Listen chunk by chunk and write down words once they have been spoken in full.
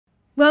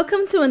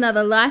Welcome to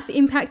another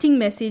life-impacting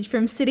message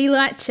from City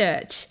Light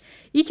Church.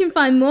 You can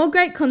find more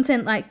great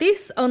content like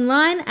this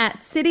online at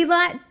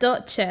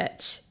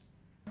citylight.church.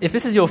 If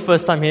this is your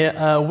first time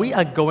here, we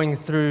are going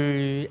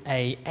through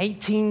a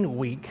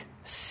 18-week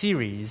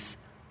series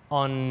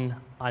on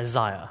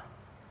Isaiah.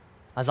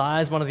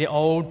 Isaiah is one of the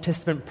Old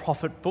Testament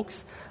prophet books.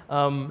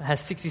 Has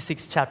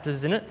 66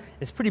 chapters in it.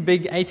 It's pretty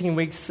big. 18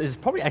 weeks is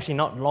probably actually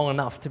not long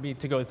enough to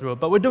go through it,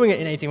 but we're doing it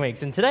in 18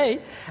 weeks. And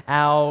today,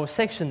 our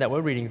section that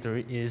we're reading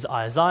through is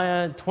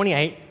Isaiah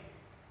 28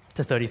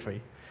 to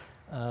 33.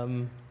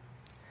 And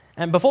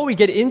before we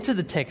get into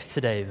the text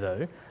today,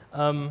 though,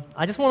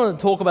 I just want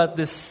to talk about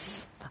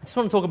this. I just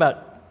want to talk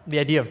about the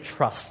idea of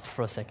trust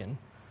for a second.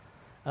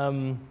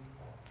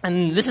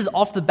 And this is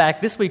off the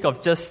back this week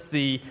of just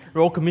the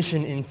Royal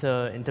Commission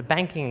into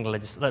banking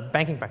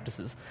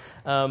practices.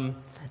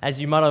 As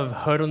you might have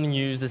heard on the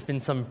news, there's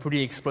been some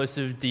pretty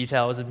explosive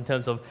details in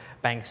terms of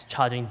banks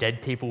charging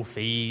dead people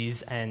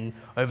fees and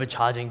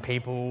overcharging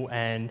people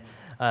and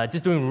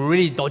just doing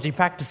really dodgy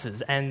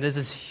practices. And there's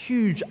this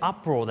huge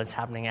uproar that's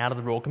happening out of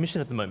the Royal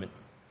Commission at the moment.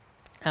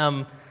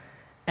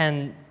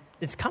 And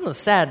it's kind of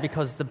sad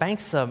because the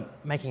banks are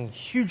making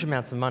huge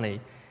amounts of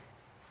money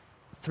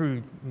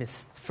through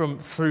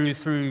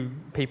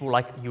people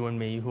like you and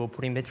me who are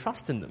putting their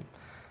trust in them.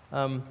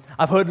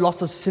 I've heard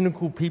lots of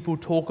cynical people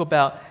talk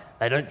about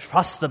they don't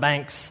trust the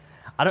banks.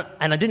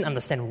 I didn't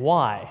understand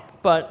why.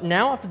 But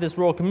now after this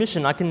Royal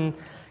Commission, I can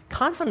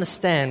kind of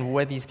understand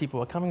where these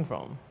people are coming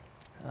from.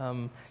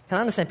 Can I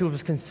understand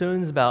people's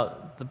concerns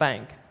about the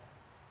bank?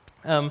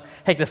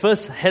 Heck, the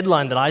first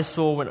headline that I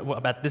saw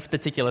about this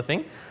particular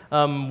thing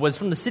was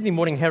from the Sydney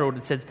Morning Herald.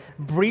 It said,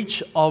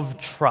 "Breach of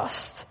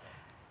Trust.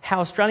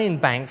 How Australian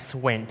banks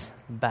went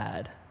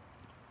bad."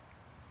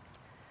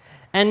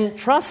 And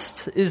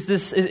trust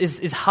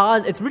is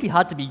hard. It's really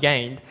hard to be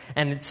gained,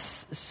 and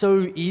it's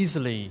so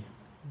easily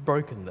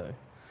broken, though.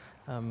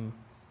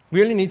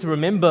 We only need to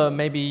remember,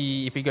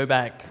 maybe if we go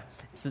back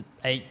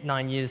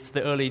 8-9 years to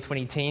the early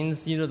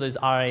 2010s, you know those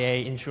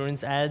RAA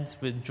insurance ads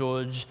with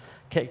George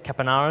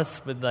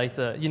Kapanaris, with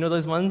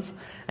those ones,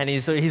 and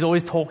he's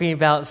always talking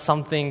about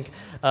something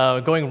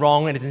going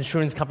wrong and his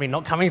insurance company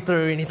not coming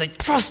through, and he's like,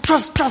 trust.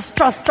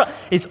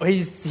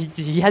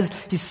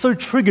 He's so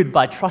triggered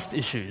by trust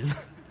issues.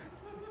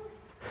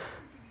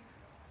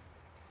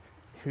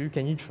 Who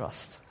can you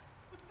trust?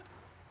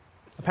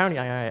 Apparently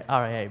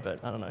RAA,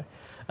 but I don't know.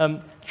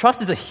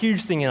 Trust is a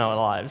huge thing in our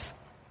lives,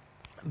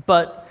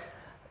 but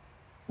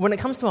when it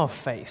comes to our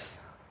faith,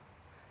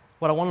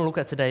 what I want to look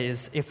at today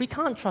is, if we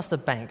can't trust a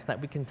bank that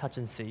we can touch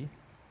and see,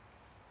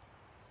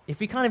 if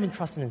we can't even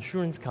trust an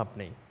insurance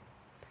company,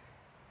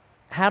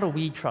 how do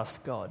we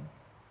trust God?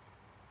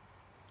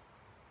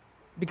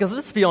 Because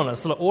let's be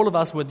honest, all of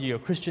us, whether you're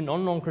Christian or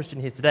non-Christian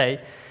here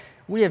today,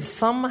 we have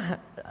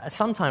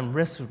sometime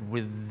wrestled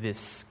with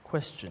this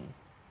question,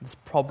 this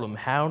problem: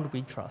 how do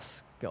we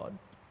trust God?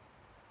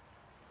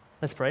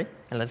 Let's pray,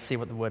 and let's see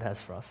what the Word has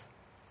for us.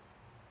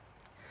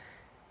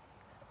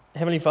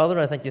 Heavenly Father,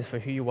 I thank you for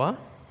who you are.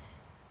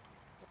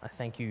 I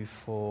thank you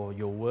for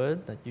your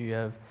word that you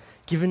have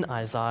given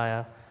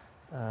Isaiah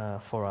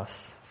for us,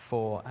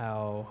 for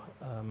our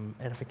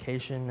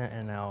edification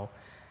and our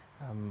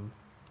and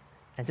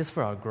just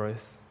for our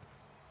growth.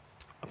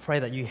 I pray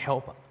that you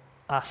help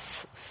us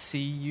see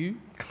you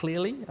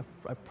clearly.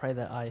 I pray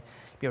that I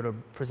be able to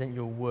present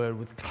your word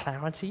with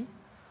clarity.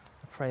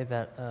 I pray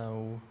that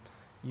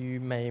you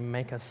may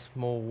make us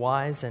more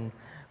wise,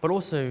 but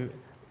also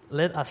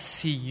let us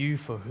see you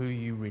for who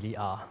you really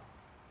are.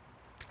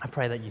 I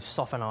pray that you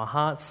soften our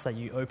hearts, that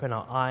you open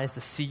our eyes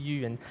to see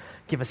you and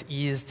give us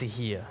ears to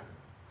hear.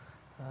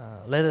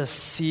 Let us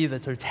see the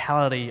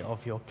totality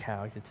of your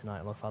character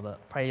tonight, Lord Father.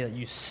 I pray that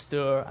you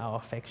stir our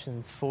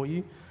affections for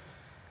you.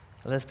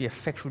 Let us be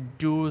effectual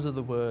doers of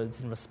the words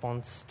in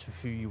response to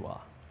who you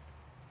are.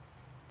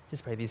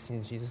 Just pray these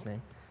things in Jesus'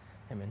 name.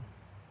 Amen.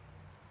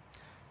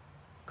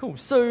 Cool.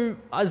 So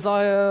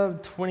Isaiah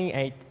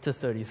 28 to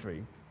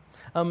 33.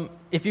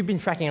 If you've been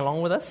tracking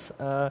along with us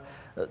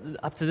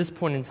up to this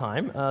point in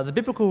time, the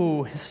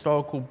biblical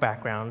historical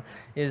background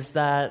is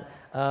that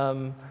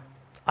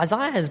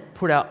Isaiah has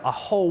put out a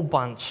whole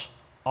bunch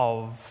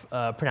of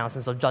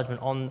pronouncements of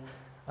judgment on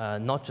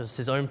not just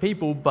his own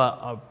people,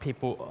 but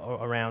people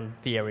around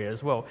the area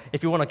as well.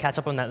 If you want to catch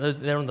up on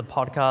that, they're on the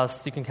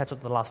podcast. You can catch up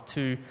on the last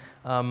two.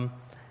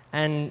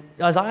 And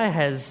Isaiah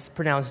has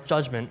pronounced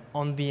judgment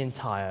on the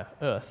entire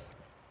earth.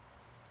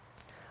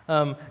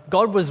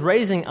 God was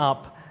raising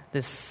up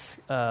this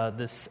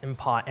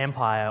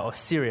empire of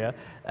Syria,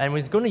 and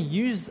was going to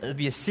use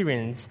the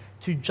Assyrians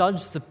to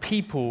judge the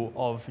people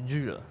of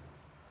Judah.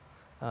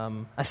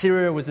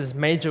 Assyria was this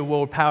major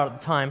world power at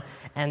the time,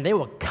 and they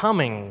were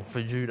coming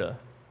for Judah.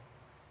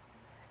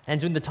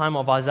 And during the time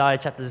of Isaiah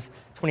chapters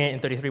 28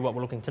 and 33, what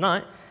we're looking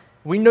tonight,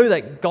 we know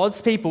that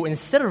God's people,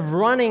 instead of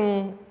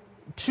running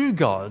to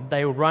God,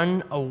 they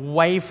run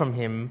away from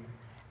him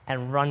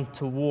and run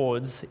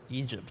towards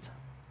Egypt.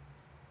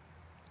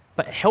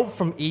 But help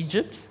from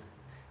Egypt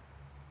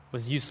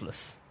was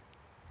useless.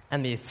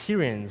 and the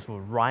Assyrians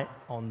were right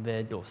on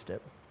their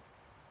doorstep.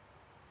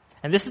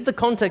 And this is the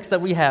context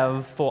that we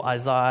have for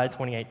Isaiah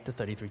 28 to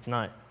 33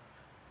 tonight.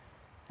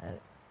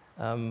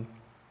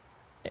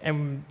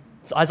 And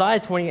so Isaiah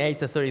 28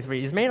 to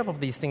 33 is made up of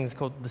these things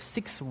called the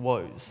 6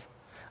 woes.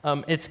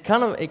 It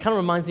kind of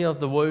reminds me of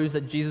the woes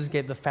that Jesus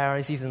gave the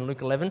Pharisees in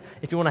Luke 11.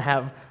 If you want to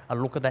have a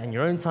look at that in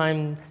your own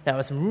time, there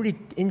are some really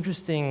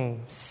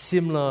interesting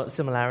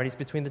similarities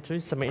between the two,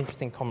 some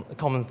interesting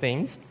common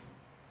themes.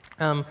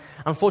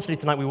 Unfortunately,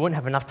 tonight we won't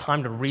have enough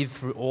time to read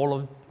through all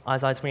of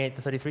Isaiah 28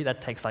 to 33.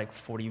 That takes like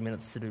 40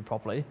 minutes to do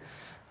properly.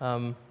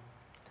 But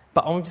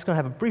I'm just going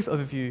to have a brief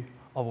overview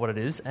of what it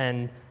is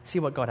and see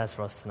what God has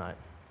for us tonight.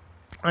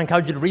 I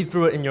encourage you to read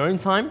through it in your own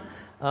time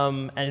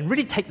and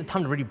really take the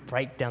time to really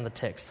break down the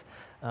text.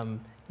 I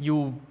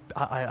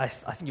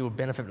think you will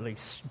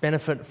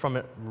benefit from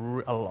it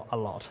a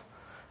lot.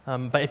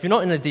 But if you're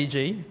not in a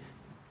DG,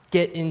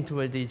 get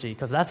into a DG,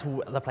 because that's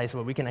the place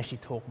where we can actually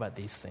talk about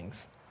these things.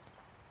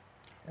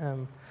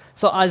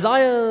 So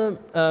Isaiah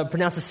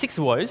pronounces 6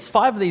 woes.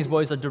 5 of these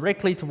woes are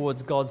directly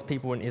towards God's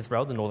people in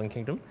Israel, the northern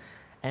kingdom,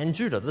 and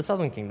Judah, the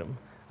southern kingdom.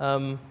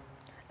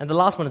 And the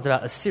last one is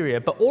about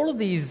Assyria. But all of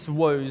these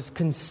woes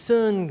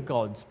concern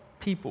God's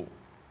people.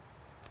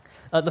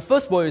 The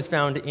first woe is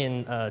found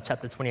in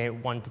chapter 28,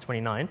 1 to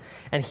 29.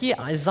 And here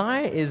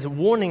Isaiah is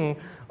warning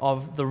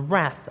of the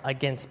wrath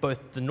against both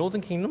the northern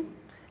kingdom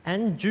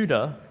and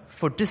Judah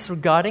for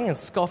disregarding and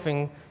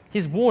scoffing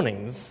his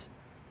warnings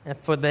and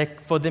for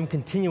them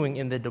continuing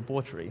in their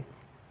debauchery.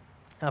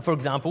 For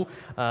example,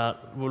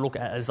 we'll look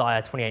at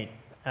Isaiah 28,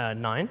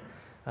 9.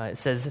 It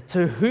says,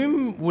 "To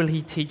whom will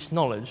he teach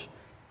knowledge?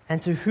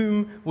 And to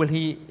whom will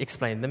he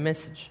explain the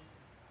message?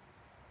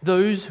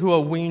 Those who are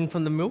weaned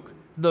from the milk,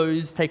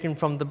 those taken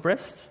from the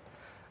breast."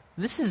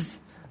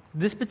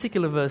 This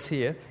particular verse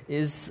here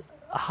is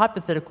a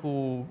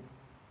hypothetical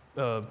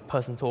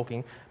person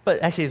talking,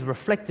 but actually is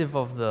reflective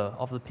of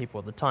the people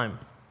at the time.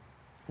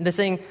 And they're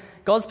saying,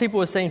 God's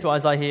people are saying to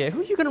Isaiah here,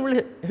 who's going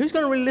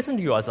to really listen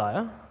to you,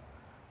 Isaiah?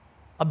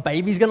 A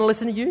baby's going to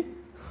listen to you?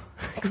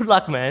 Good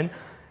luck, man.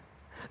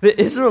 The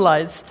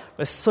Israelites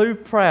were so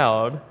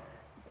proud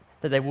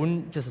that they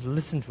wouldn't just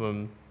listen to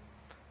him.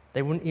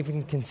 They wouldn't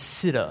even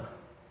consider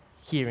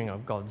hearing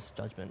of God's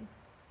judgment.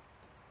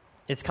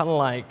 It's kind of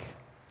like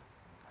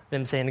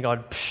them saying to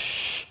God,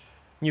 "Psh,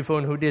 new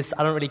phone, who this?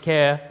 I don't really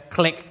care.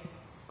 Click.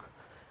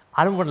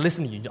 I don't want to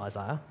listen to you,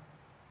 Isaiah."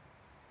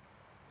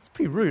 It's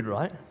pretty rude,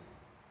 right?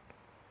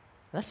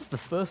 That's just the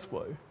first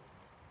woe.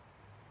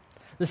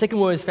 The second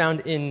woe is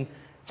found in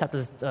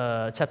chapter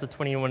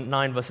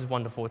 29, verses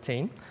 1 to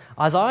 14.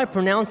 Isaiah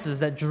pronounces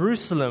that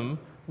Jerusalem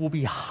will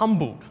be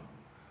humbled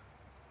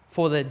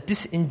for their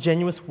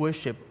disingenuous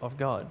worship of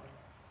God.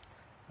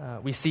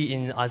 We see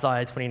in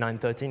Isaiah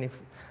 29:13,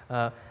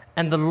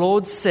 "And the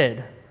Lord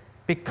said,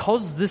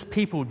 because this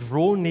people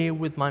draw near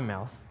with my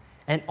mouth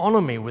and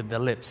honor me with their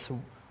lips,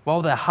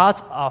 while their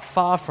hearts are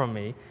far from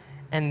me,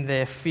 and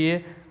their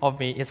fear of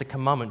me is a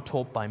commandment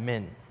taught by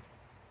men."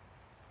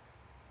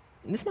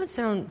 And this might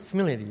sound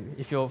familiar to you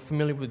if you're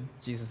familiar with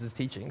Jesus'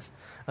 teachings.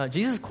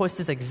 Jesus quotes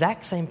this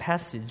exact same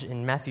passage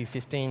in Matthew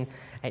 15,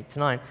 8 to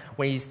 9,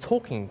 where he's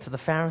talking to the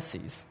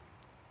Pharisees.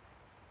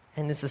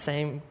 And it's the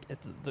same,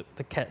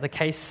 the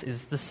case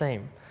is the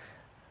same.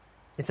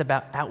 It's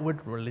about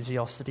outward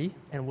religiosity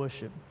and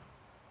worship.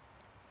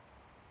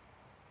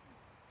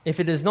 If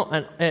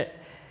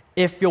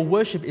your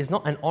worship is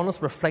not an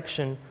honest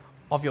reflection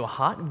of your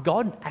heart,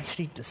 God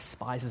actually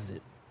despises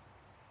it.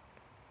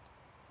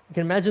 You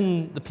can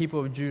imagine the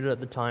people of Judah at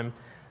the time.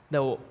 A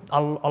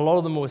lot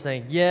of them were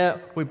saying, "Yeah,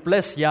 we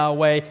bless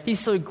Yahweh. He's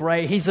so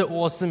great. He's so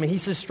awesome.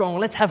 He's so strong.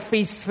 Let's have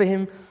feasts for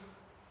him."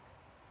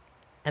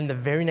 And the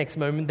very next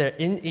moment, they're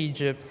in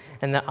Egypt,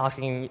 and they're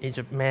asking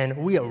Egypt,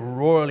 "Man, we are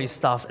royally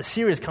stuffed.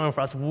 Assyria's coming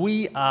for us.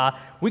 We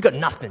got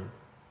nothing."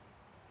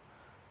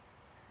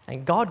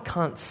 And God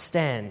can't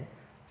stand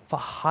for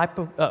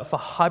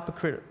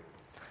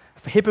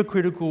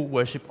hypocritical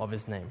worship of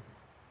his name.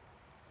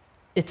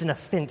 It's an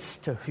offense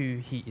to who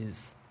he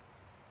is.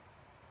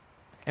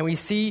 And we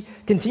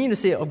continue to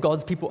see of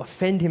God's people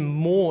offend him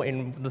more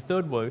in the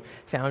third woe,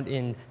 found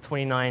in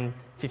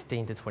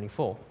 29:15 to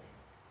 24.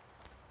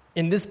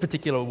 In this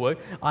particular woe,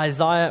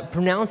 Isaiah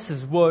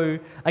pronounces woe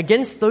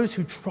against those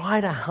who try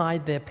to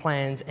hide their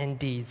plans and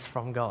deeds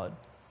from God.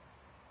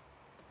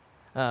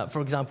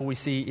 For example, we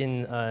see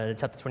in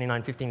chapter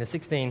 29:15 to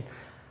 16,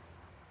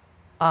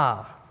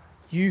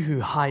 you who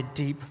hide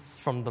deep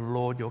from the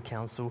Lord your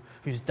counsel,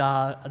 whose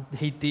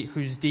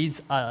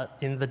deeds are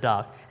in the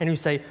dark, and who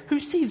say, who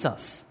sees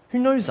us? Who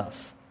knows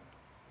us?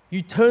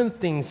 You turn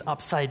things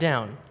upside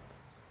down.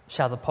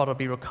 Shall the potter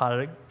be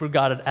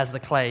regarded as the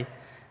clay,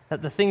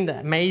 that the thing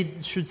that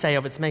made should say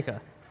of its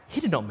maker,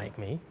 he did not make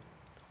me?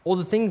 Or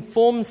the thing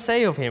formed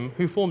say of him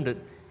who formed it,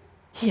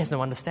 he has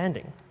no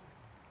understanding.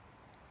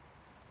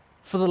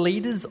 For the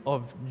leaders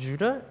of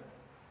Judah,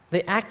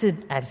 they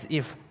acted as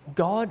if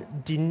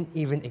God didn't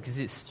even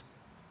exist.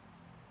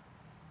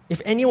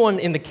 If anyone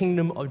in the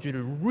kingdom of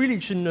Judah really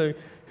should know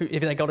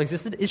if that God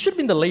existed, it should have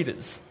been the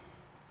leaders.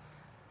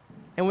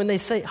 And when they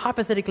say,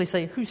 hypothetically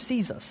say, who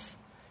sees us?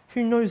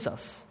 Who knows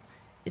us?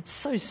 It's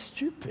so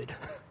stupid.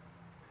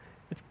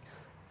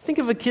 Think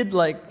of a kid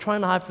like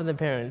trying to hide from their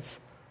parents.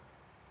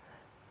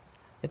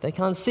 If they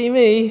can't see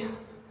me,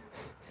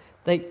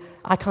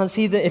 I can't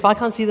see them. If I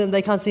can't see them,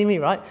 they can't see me,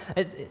 right?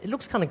 It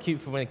looks kind of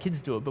cute for when the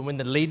kids do it, but when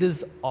the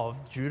leaders of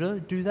Judah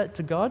do that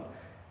to God,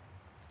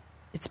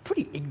 it's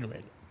pretty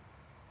ignorant.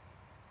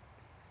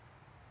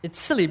 It's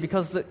silly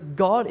because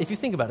God, if you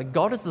think about it,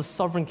 God is the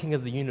sovereign king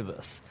of the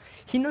universe.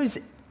 He knows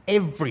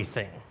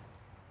everything.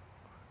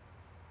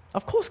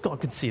 Of course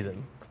God could see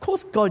them. Of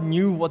course God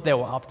knew what they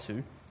were up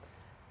to.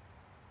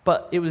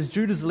 But it was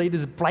Judah's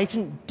leaders'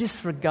 blatant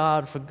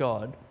disregard for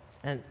God.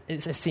 And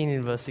it's seen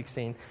in verse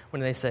 16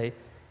 when they say,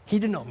 he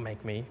did not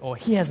make me, or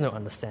he has no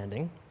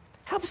understanding.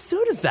 How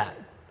absurd is that?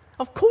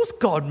 Of course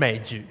God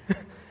made you.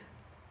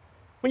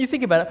 When you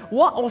think about it,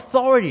 what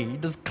authority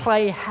does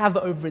clay have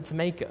over its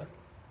maker?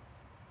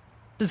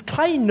 Does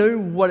clay know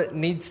what it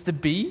needs to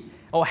be,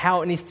 or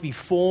how it needs to be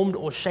formed,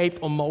 or shaped,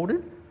 or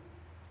molded,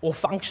 or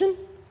function,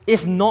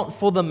 if not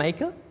for the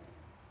maker?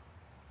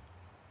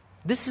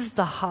 This is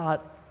the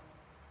heart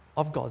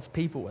of God's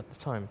people at the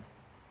time.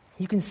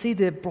 You can see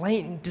their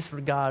blatant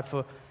disregard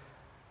for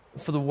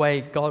the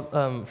way God,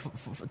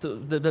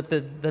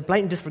 the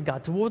blatant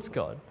disregard towards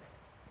God.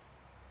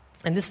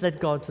 And this led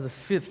God to the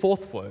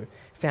fourth woe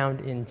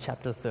found in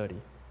chapter 30,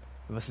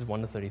 verses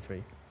 1 to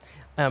 33.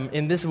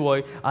 In this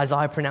woe,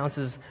 Isaiah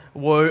pronounces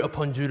woe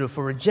upon Judah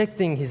for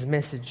rejecting his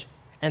message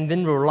and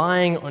then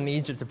relying on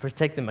Egypt to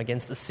protect them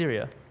against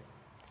Assyria.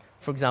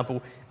 For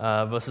example,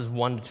 verses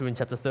 1 to 2 in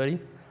chapter 30,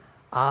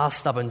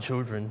 stubborn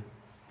children.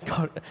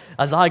 God,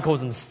 Isaiah calls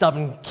them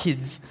stubborn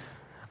kids.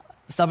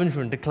 Stubborn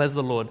children, declares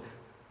the Lord,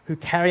 who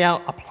carry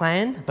out a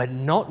plan, but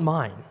not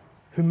mine,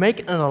 who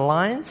make an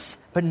alliance,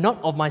 but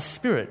not of my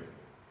spirit,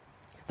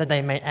 that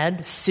they may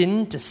add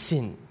sin to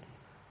sin,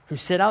 who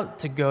set out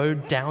to go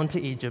down to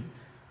Egypt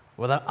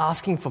without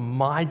asking for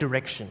my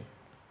direction,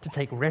 to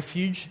take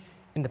refuge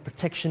in the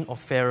protection of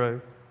Pharaoh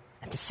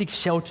and to seek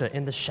shelter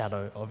in the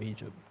shadow of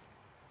Egypt.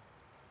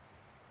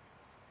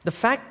 The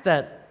fact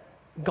that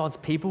God's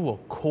people were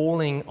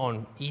calling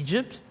on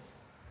Egypt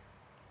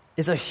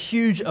is a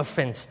huge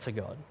offense to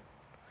God.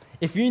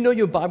 If you know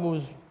your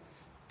Bibles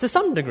to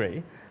some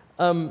degree,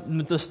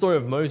 the story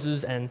of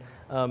Moses and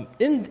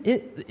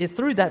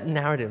through that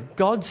narrative,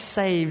 God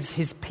saves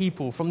his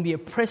people from the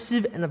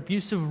oppressive and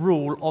abusive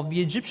rule of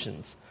the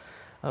Egyptians.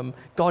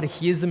 God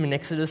hears them in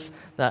Exodus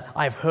that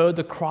I've heard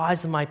the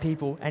cries of my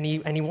people, and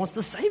he wants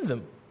to save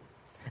them.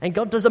 And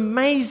God does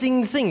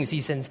amazing things.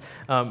 He sends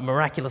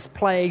miraculous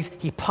plagues.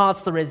 He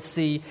parts the Red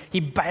Sea. He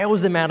bails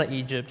them out of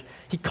Egypt.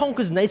 He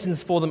conquers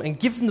nations for them and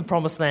gives them the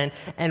promised land.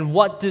 And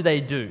what do?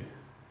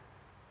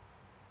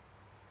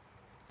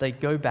 They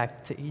go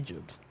back to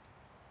Egypt.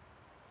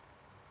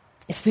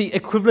 It's the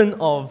equivalent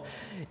of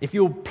if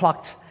you're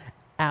plucked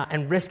out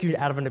and rescued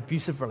out of an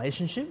abusive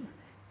relationship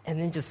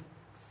and then just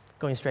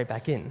going straight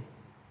back in.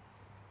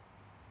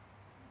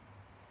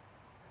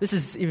 This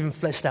is even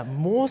fleshed out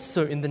more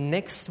so in the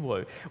next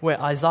woe,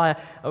 where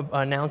Isaiah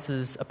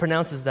pronounces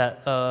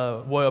that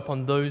woe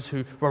upon those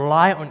who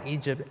rely on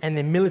Egypt and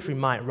their military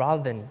might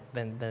rather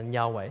than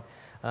Yahweh.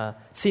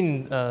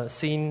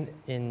 Seen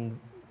in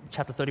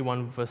chapter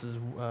 31 verses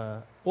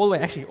all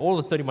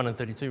of 31 and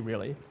 32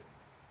 really.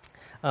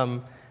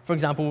 For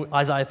example,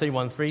 Isaiah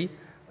 31:3,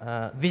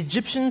 the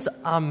Egyptians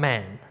are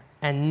man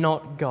and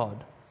not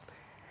God,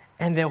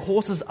 and their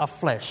horses are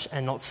flesh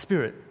and not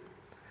spirit.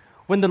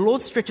 When the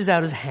Lord stretches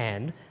out his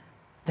hand,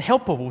 the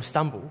helper will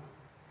stumble,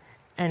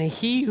 and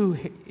he who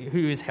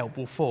is helped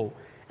will fall,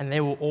 and they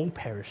will all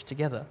perish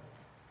together.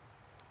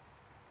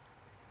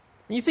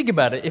 When you think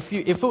about it, if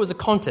it was a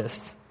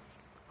contest,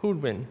 who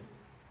would win?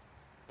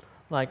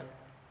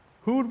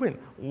 Who would win?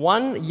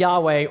 One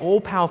Yahweh,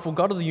 all-powerful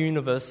God of the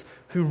universe,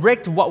 who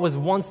wrecked what was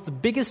once the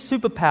biggest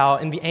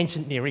superpower in the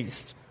ancient Near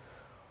East,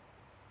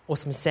 or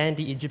some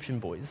sandy Egyptian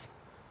boys?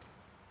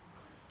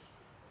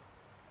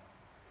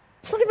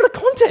 It's not even a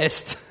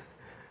contest.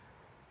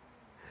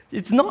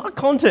 It's not a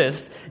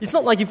contest. It's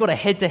not like you've got a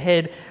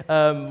head-to-head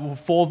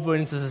 4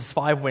 wins versus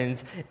 5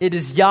 wins. It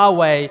is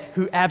Yahweh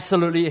who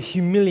absolutely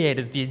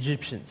humiliated the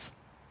Egyptians.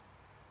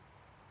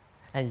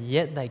 And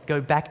yet they go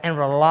back and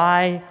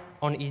rely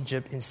on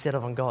Egypt instead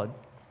of on God.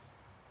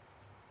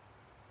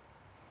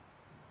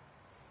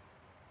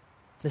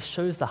 This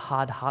shows the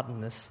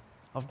hard-heartedness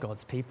of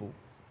God's people.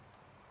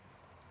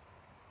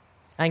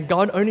 And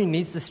God only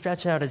needs to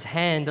stretch out his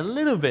hand a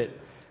little bit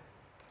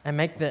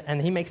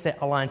and he makes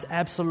that alliance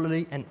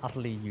absolutely and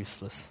utterly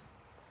useless.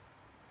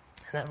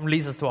 And that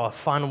leads us to our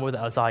final word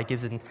that Isaiah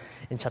gives in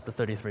chapter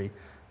 33.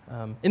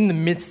 In the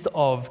midst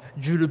of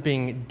Judah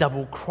being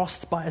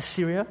double-crossed by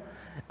Assyria,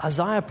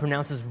 Isaiah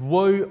pronounces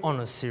woe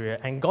on Assyria,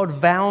 and God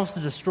vows to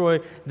destroy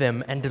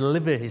them and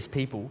deliver his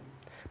people.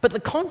 But the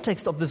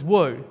context of this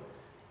woe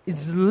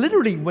is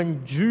literally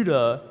when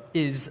Judah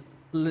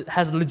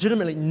has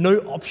legitimately no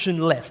option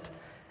left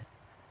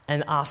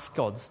and asks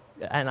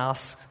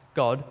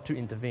God to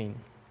intervene.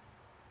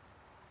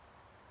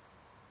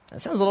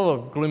 It sounds a lot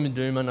of gloom and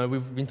doom. I know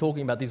we've been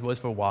talking about these words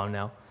for a while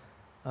now.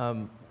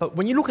 But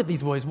when you look at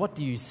these words, what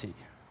do you see?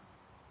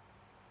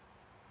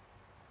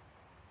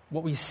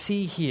 What we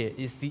see here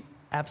is the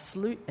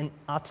absolute and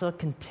utter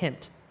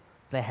contempt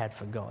they had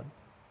for God.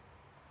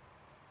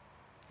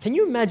 Can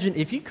you imagine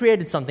if you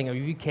created something or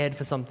if you cared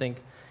for something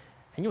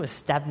and you were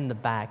stabbed in the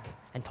back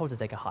and told to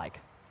take a hike?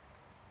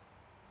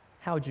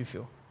 How would you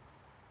feel?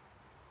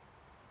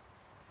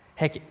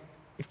 Heck,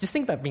 if just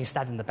think about being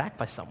stabbed in the back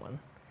by someone,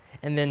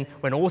 and then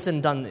when all said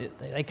and done,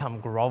 they come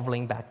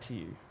groveling back to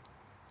you.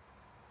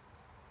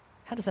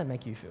 How does that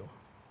make you feel?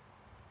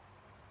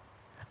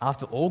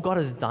 After all God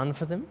has done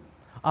for them,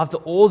 after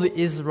all the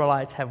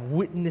Israelites have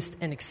witnessed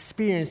and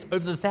experienced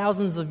over the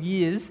thousands of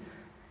years,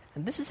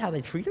 and this is how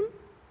they treat him?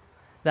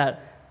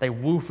 That they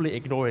willfully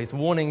ignore his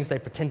warnings, they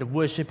pretend to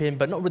worship him,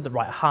 but not with the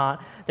right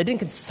heart. They didn't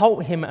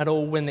consult him at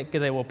all when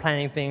they were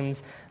planning things.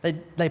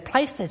 They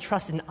placed their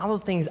trust in other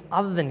things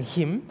other than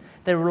him.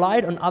 They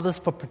relied on others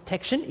for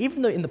protection,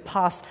 even though in the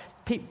past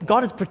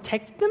God has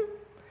protected them,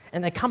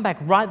 and they come back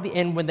right at the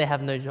end when they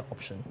have no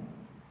option.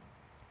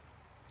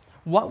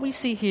 What we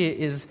see here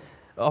is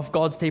of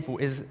God's people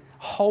is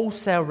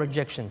wholesale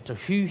rejection to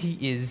who he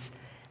is,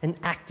 and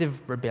active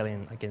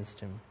rebellion against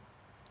him.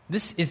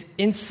 This is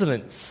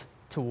insolence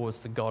towards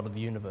the God of the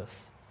universe.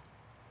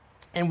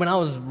 And when I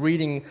was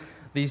reading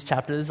these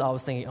chapters, I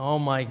was thinking, oh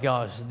my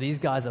gosh, these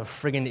guys are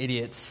friggin'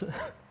 idiots.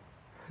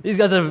 These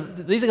guys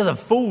are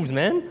fools,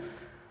 man.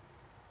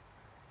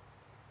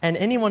 And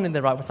anyone in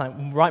their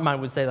right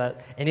mind would say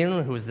that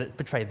anyone who was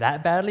betrayed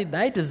that badly,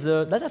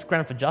 that's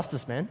ground for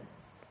justice, man.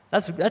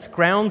 That's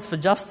grounds for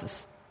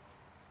justice.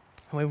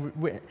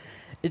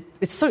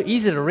 It's so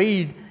easy to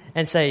read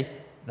and say,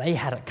 they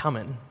had it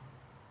coming.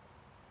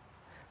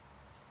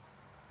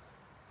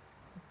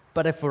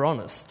 But if we're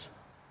honest,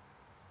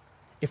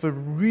 if we're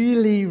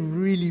really,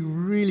 really,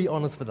 really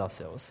honest with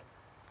ourselves,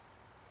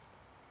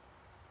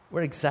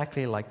 we're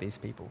exactly like these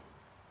people.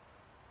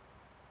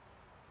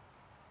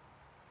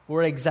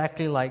 We're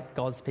exactly like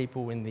God's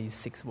people in these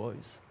 6 woes.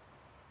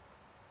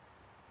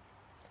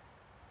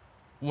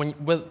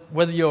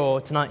 Whether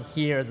you're tonight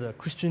here as a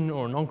Christian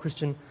or a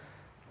non-Christian,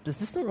 does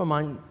this not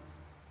remind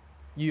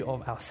you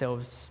of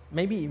ourselves,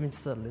 maybe even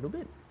just a little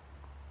bit?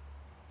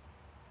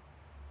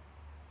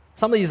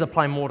 Some of these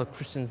apply more to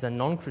Christians than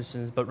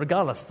non-Christians, but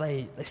regardless,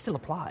 they still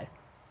apply.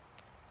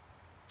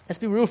 Let's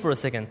be real for a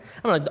second.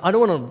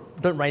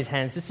 Don't raise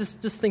hands.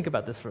 Just think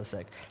about this for a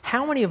sec.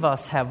 How many of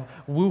us have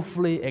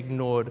willfully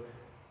ignored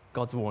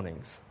God's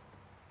warnings?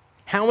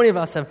 How many of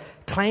us have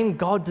claimed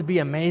God to be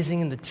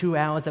amazing in the 2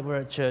 hours that we're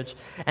at church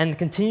and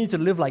continue to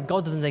live like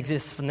God doesn't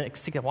exist for the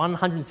next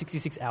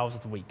 166 hours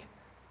of the week?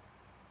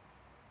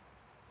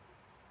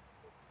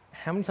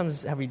 How many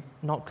times have we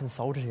not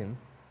consulted him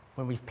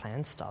when we've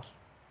planned stuff?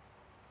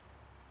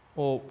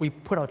 Or we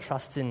put our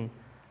trust in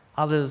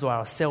others or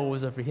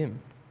ourselves over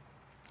him?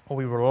 Or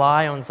we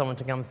rely on someone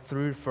to come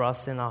through for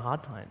us in our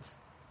hard times?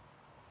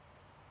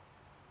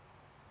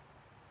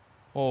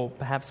 Or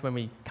perhaps when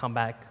we come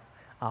back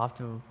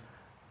after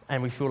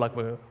and we feel like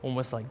we're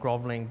almost like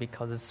groveling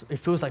because it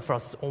feels like for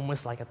us it's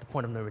almost like at the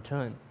point of no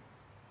return.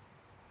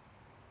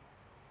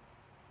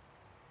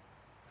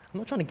 I'm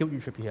not trying to guilt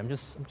you trip here. I'm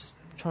just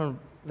trying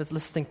to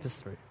let's think this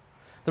through.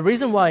 The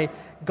reason why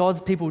God's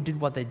people did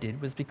what they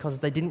did was because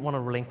they didn't want to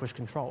relinquish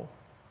control.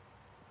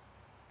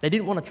 They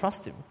didn't want to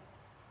trust him.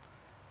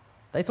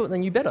 They thought they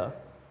knew better.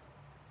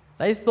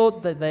 They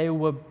thought that they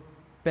were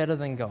better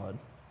than God.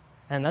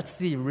 And that's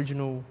the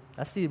original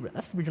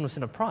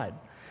sin of pride.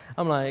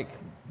 I'm like,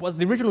 was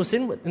the original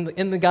sin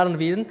in the Garden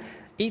of Eden?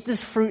 Eat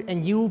this fruit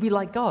and you will be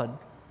like God.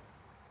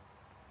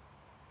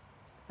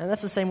 And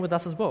that's the same with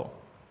us as well.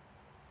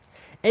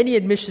 Any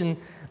admission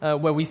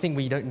where we think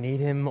we don't need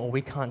him or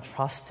we can't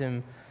trust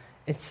him,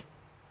 if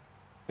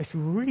you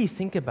really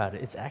think about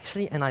it, it's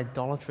actually an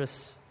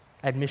idolatrous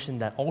admission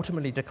that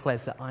ultimately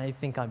declares that I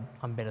think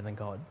I'm better than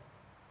God.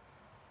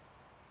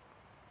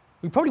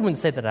 We probably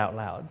wouldn't say that out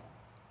loud,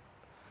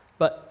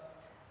 but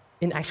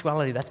in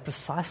actuality, that's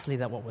precisely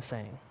what we're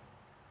saying.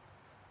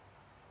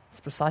 It's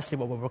precisely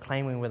what we're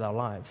proclaiming with our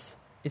lives.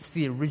 It's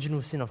the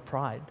original sin of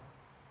pride.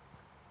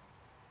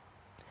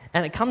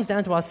 And it comes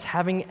down to us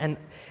having an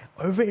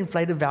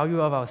overinflated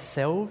value of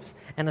ourselves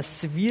and a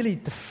severely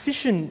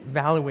deficient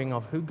valuing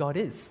of who God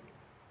is.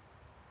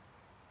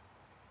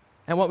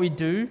 And what we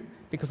do,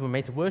 because we're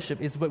made to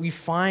worship, is that we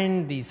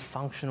find these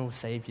functional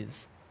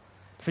saviors.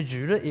 For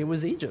Judah, it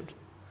was Egypt.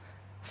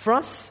 For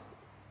us,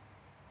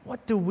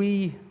 what do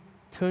we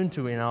turn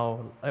to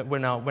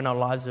when our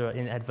lives are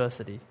in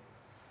adversity?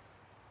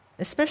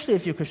 Especially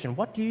if you're a Christian,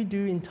 what do you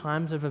do in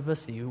times of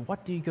adversity?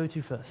 What do you go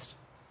to first?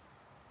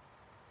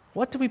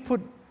 What do we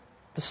put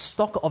the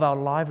stock of our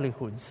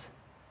livelihoods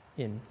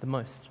in the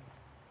most?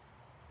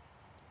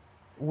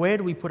 Where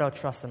do we put our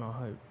trust and our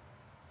hope?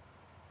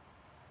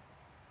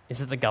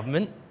 Is it the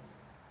government,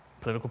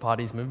 political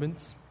parties,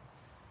 movements?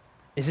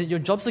 Is it your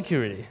job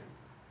security?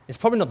 It's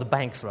probably not the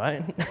banks,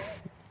 right?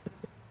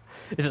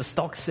 Is it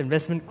stocks,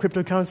 investment,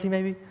 cryptocurrency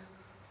maybe?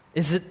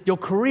 Is it your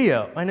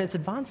career and its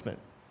advancement?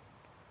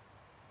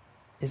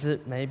 Is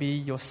it maybe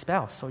your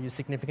spouse or your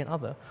significant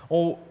other?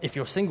 Or if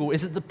you're single,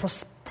 is it the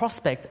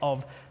prospect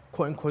of,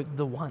 quote unquote,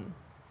 the one?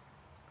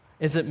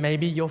 Is it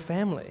maybe your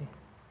family?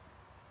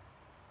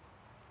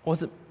 Or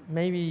is it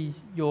maybe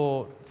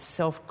your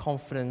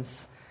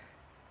self-confidence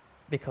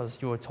because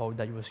you were told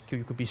that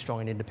you could be strong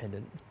and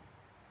independent?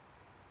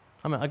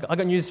 I mean, I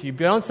got news for you.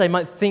 Beyonce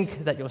might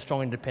think that you're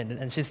strong and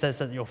independent, and she says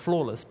that you're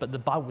flawless, but the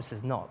Bible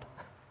says not.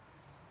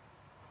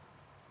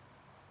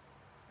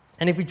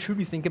 And if we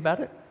truly think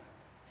about it,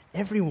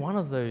 every one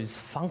of those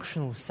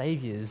functional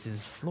saviors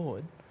is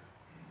flawed.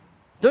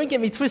 Don't get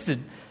me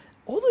twisted.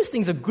 All those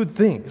things are good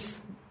things.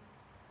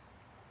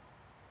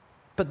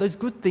 But those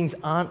good things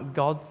aren't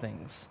God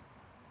things.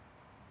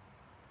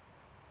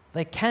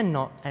 They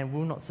cannot and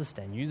will not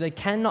sustain you. They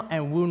cannot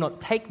and will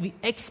not take the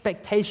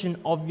expectation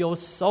of your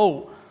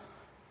soul.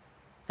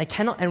 They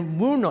cannot and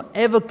will not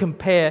ever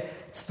compare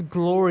to the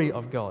glory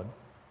of God.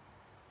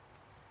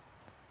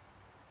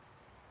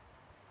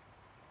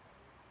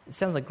 It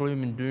sounds like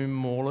gloom and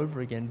doom all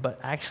over again, but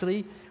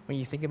actually, when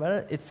you think about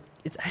it,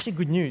 it's actually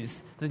good news.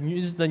 The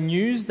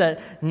news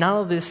that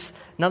none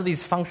of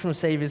these functional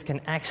saviors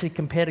can actually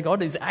compare to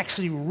God is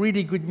actually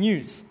really good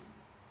news.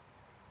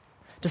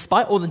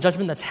 Despite all the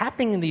judgment that's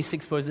happening in these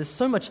 6 woes, there's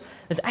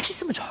actually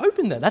so much hope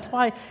in there. That's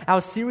why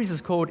our series is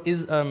called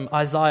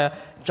Isaiah,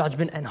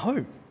 Judgment and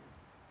Hope.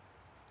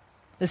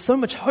 There's so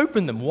much hope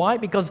in them. Why?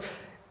 Because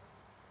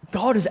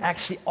God is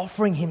actually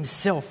offering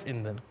himself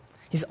in them.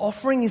 He's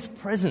offering his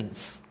presence.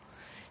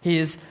 He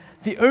is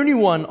the only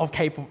one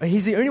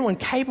He's the only one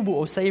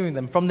capable of saving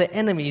them from their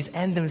enemies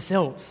and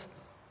themselves.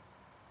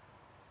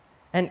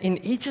 And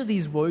in each of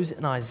these woes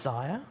in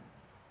Isaiah,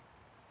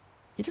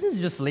 he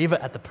doesn't just leave it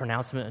at the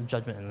pronouncement and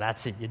judgment and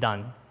that's it, you're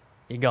done,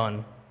 you're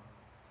gone.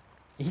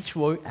 Each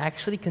woe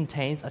actually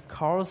contains a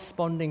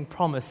corresponding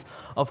promise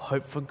of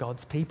hope for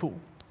God's people.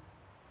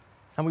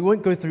 And we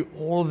won't go through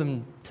all of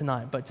them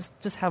tonight, but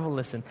just have a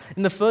listen.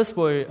 In the first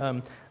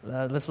woe,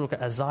 let's look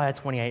at Isaiah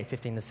 28,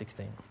 15 to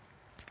 16.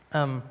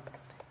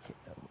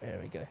 There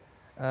we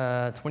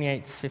go.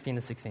 28, 15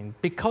 to 16.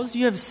 Because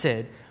you have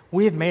said,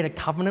 we have made a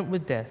covenant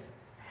with death,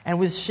 and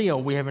with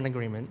Sheol we have an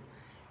agreement.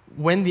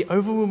 When the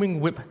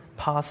overwhelming whip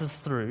passes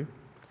through,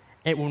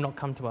 it will not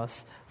come to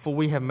us, for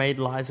we have made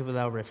lies with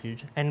our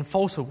refuge, and in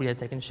falsehood we have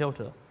taken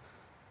shelter.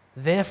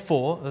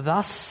 Therefore,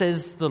 thus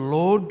says the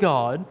Lord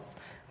God,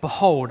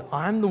 behold,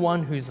 I am the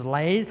one who's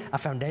laid a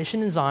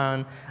foundation in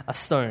Zion, a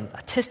stone,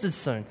 a tested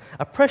stone,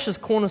 a precious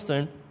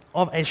cornerstone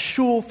of a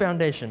sure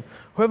foundation.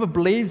 Whoever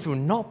believes will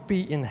not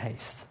be in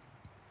haste.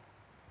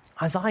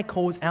 Isaiah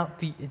calls out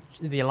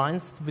the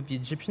alliance with the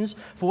Egyptians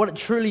for what it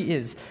truly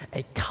is,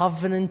 a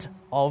covenant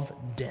of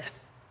death.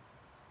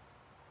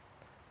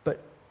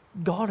 But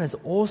God has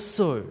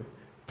also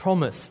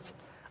promised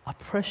a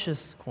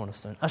precious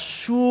cornerstone, a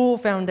sure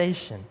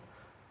foundation.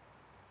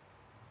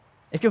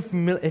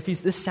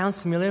 If this sounds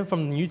familiar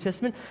from the New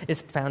Testament,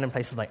 it's found in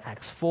places like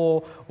Acts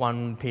 4,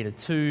 1 Peter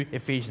 2,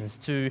 Ephesians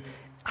 2.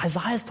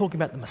 Isaiah's talking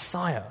about the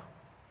Messiah.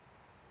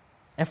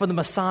 And for the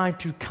Messiah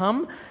to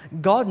come,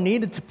 God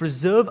needed to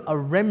preserve a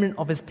remnant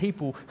of his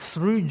people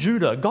through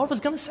Judah. God was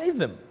going to save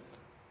them.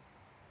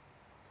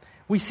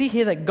 We see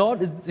here that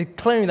God is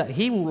declaring that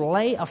he will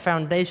lay a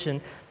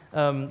foundation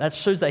that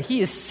shows that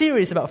he is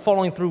serious about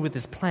following through with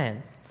his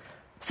plan.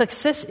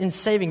 Success in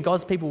saving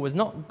God's people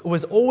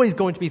was always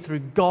going to be through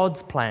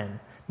God's plan,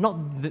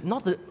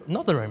 not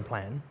their own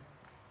plan.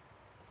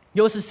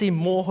 You also see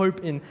more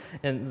hope in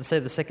say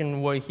the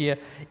second woe here.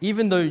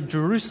 Even though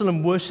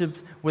Jerusalem worshipped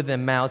with their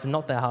mouths and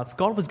not their hearts,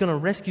 God was going to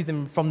rescue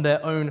them from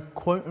their own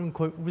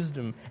quote-unquote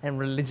wisdom and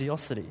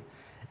religiosity.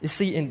 You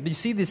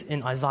see this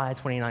in Isaiah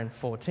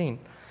 29:14.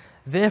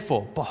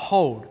 Therefore,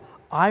 behold,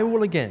 I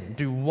will again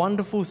do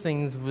wonderful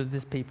things with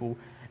this people,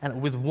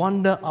 and with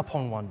wonder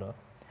upon wonder.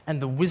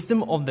 And the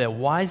wisdom of their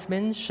wise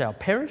men shall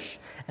perish,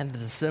 and the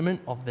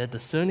discernment of their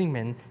discerning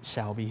men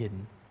shall be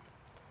hidden.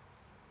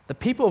 The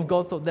people of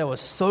God thought they were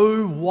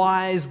so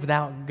wise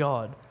without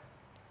God.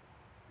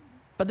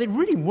 But they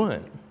really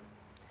weren't.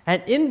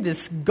 And in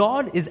this,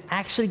 God is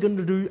actually going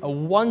to do a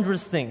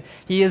wondrous thing.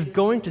 He is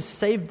going to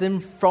save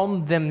them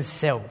from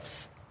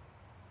themselves.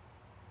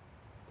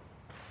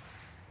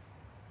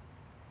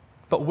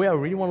 But where I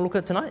really want to look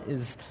at tonight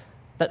is,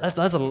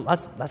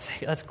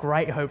 that's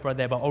great hope right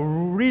there, but I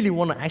really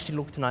want to actually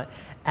look tonight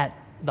at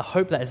the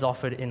hope that is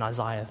offered in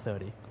Isaiah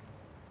 30,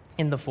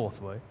 in the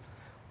fourth woe.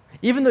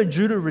 Even though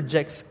Judah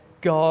rejects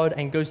God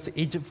and goes to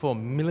Egypt for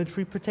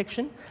military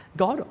protection,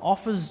 God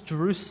offers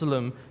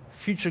Jerusalem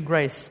future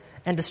grace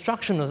and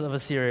destruction of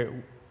Assyria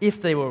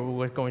if they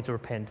were going to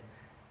repent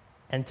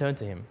and turn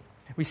to him.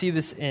 We see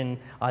this in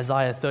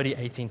Isaiah 30,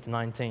 18 to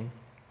 19.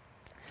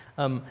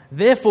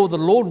 Therefore the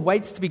Lord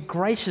waits to be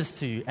gracious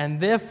to you, and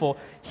therefore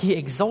he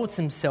exalts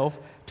himself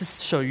to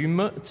show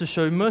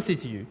mercy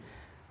to you.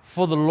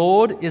 For the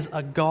Lord is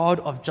a God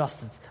of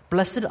justice.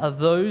 Blessed are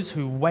those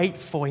who wait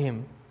for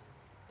him.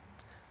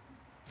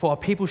 For a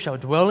people shall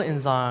dwell in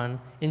Zion,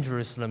 in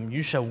Jerusalem.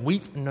 You shall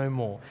weep no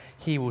more.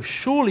 He will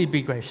surely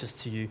be gracious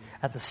to you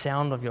at the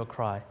sound of your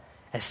cry.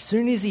 As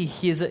soon as he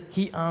hears it,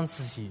 he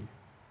answers you.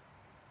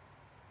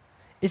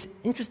 It's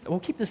interesting. We'll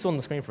keep this on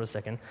the screen for a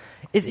second.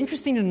 It's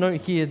interesting to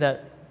note here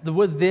that the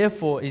word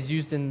therefore is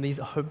used in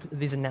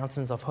these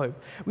announcements of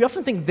hope. We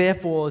often think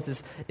therefore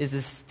is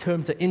this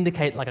term to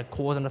indicate like a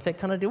cause and effect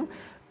kind of deal.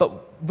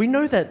 But we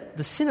know that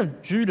the sin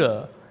of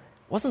Judah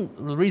wasn't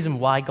the reason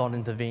why God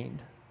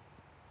intervened.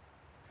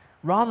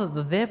 Rather,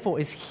 the therefore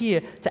is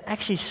here to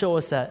actually show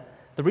us that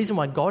the reason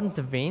why God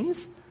intervenes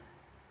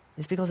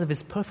is because of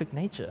his perfect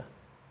nature.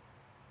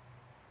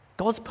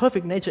 God's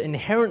perfect nature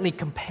inherently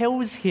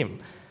compels him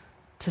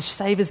to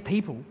save his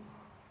people.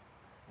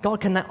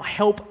 God cannot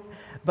help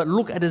but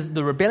look at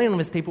the rebellion of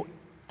his people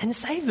and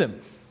save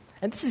them.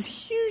 And this is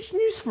huge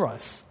news for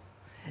us.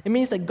 It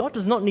means that God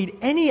does not need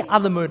any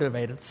other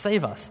motivator to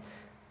save us.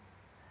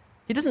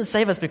 He doesn't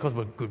save us because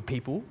we're good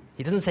people.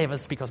 He doesn't save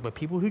us because we're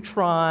people who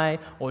try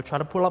or try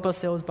to pull up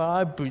ourselves by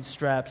our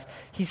bootstraps.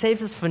 He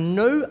saves us for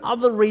no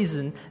other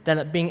reason than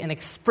it being an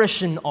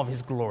expression of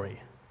his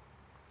glory.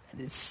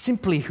 And it's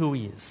simply who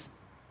he is.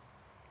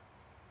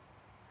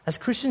 As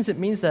Christians, it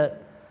means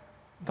that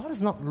God is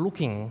not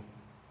looking.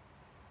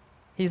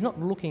 He's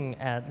not looking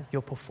at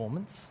your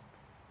performance.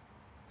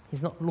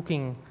 He's not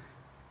looking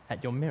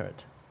at your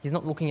merit. He's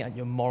not looking at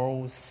your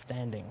moral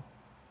standing.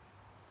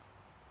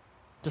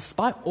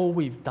 Despite all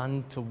we've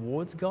done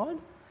towards God,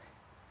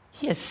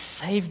 he has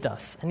saved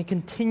us and he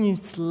continues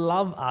to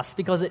love us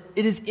because it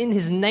is in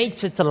his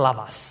nature to love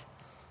us.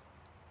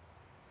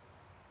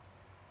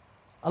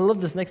 I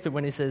love this next bit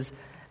when he says,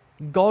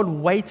 God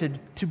waited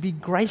to be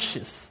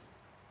gracious.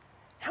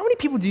 How many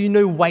people do you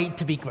know wait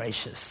to be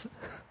gracious?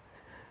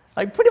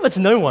 Like pretty much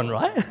no one,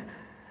 right?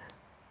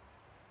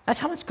 That's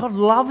how much God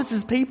loves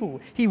his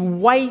people. He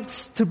waits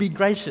to be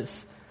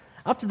gracious.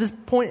 Up to this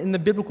point in the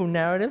biblical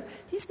narrative,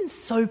 he's been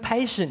so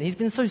patient. He's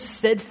been so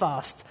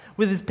steadfast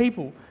with his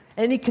people.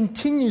 And he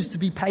continues to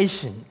be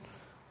patient.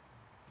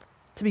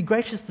 To be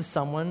gracious to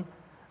someone,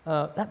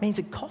 that means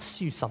it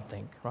costs you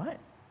something, right?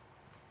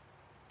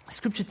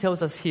 Scripture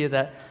tells us here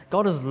that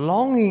God is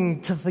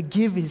longing to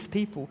forgive his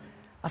people.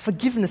 A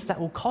forgiveness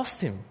that will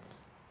cost him.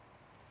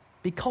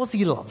 Because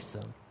he loves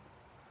them.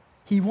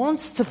 He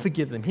wants to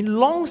forgive them. He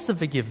longs to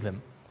forgive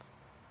them.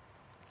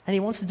 And he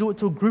wants to do it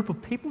to a group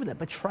of people that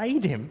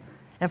betrayed him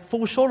and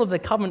fall short of the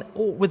covenant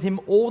with him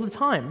all the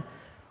time.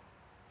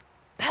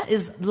 That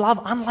is love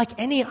unlike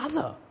any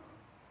other.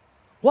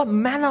 What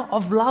manner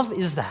of love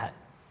is that?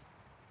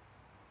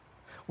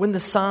 When the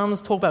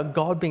Psalms talk about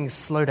God being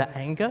slow to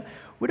anger,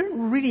 we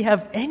don't really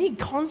have any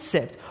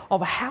concept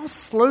of how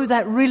slow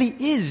that really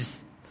is.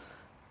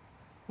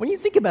 When you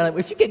think about it,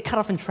 if you get cut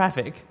off in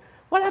traffic,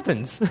 what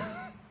happens?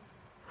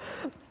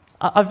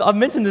 I've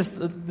mentioned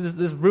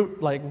this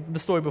route, like the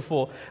story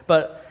before,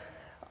 but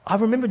I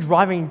remember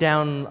driving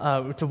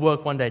down to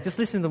work one day, just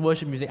listening to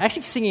worship music,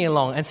 actually singing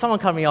along, and someone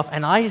cut me off,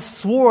 and I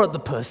swore at the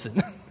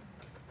person.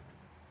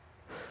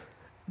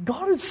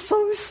 God is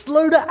so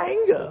slow to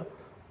anger.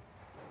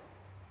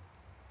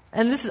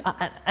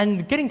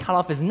 And getting cut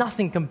off is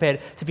nothing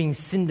compared to being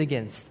sinned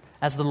against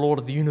as the Lord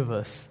of the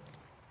universe.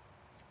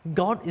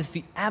 God is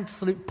the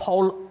absolute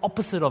polar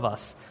opposite of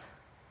us.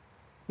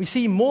 We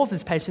see more of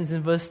his patience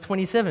in verse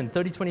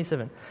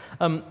 30-27.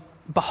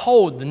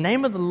 Behold, the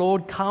name of the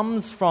Lord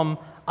comes from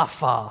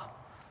afar,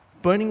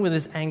 burning with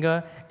his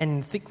anger and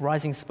in thick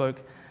rising smoke.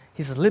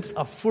 His lips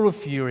are full of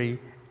fury,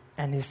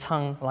 and his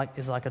tongue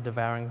is like a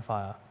devouring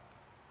fire.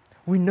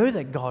 We know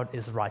that God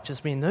is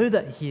righteous. We know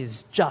that he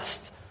is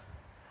just,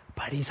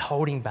 but he's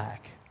holding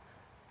back.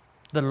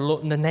 The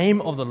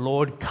name of the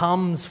Lord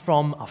comes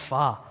from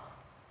afar.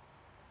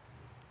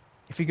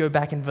 If you go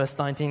back in verse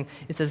 19,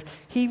 it says,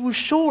 he will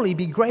surely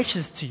be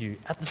gracious to you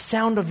at the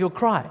sound of your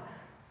cry.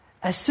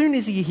 As soon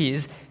as he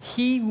hears,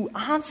 he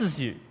answers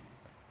you.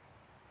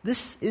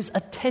 This is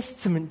a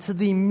testament to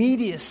the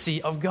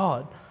immediacy of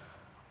God.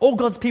 All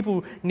God's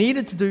people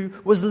needed to do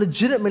was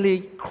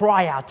legitimately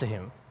cry out to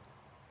him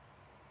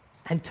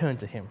and turn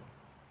to him.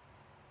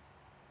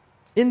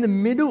 In the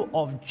middle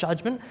of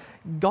judgment,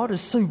 God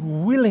is so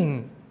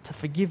willing to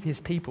forgive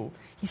his people.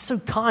 He's so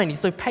kind, he's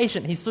so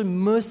patient, he's so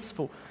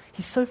merciful.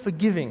 He's so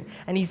forgiving,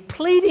 and he's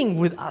pleading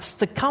with us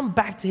to come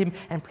back to him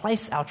and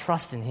place our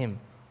trust in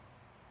him.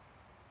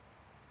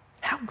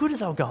 How good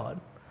is our God?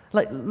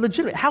 Like,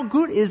 legitimately, how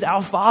good is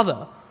our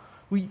Father?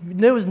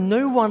 There is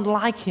no one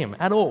like him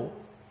at all.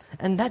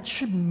 And that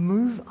should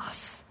move us.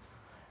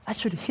 That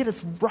should hit us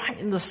right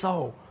in the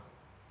soul.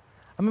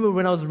 I remember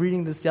when I was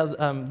reading this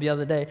the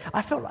other day,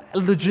 I felt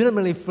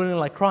legitimately feeling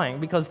like crying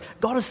because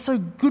God is so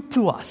good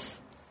to us.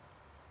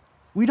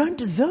 We don't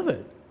deserve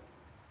it.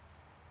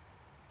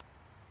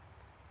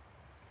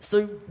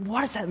 So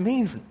what does that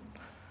mean?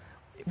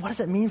 What does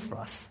that mean for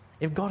us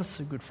if God is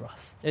so good for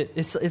us?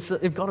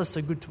 If God is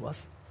so good to us?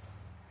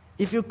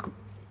 If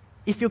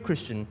you're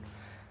Christian,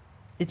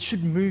 it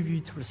should move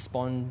you to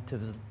respond to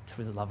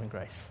his love and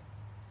grace.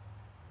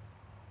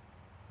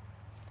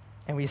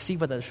 And we see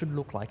what that should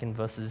look like in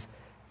verses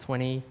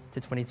 20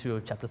 to 22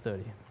 of chapter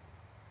 30.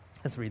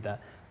 Let's read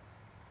that.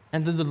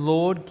 And did the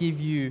Lord give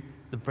you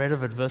the bread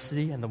of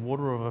adversity and the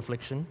water of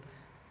affliction?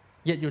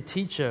 Yet your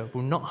teacher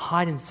will not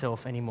hide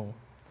himself anymore.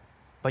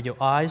 But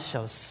your eyes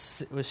shall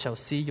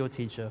see your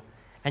teacher,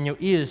 and your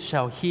ears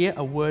shall hear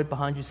a word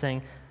behind you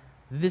saying,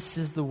 this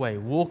is the way,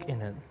 walk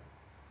in it.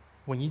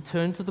 When you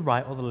turn to the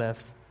right or the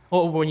left,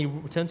 or when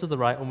you turn to the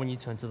right or when you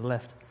turn to the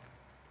left.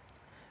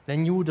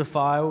 Then you will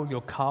defile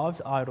your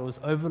carved idols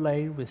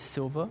overlaid with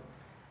silver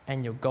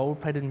and your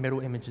gold-plated metal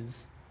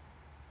images.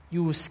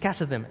 You will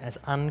scatter them as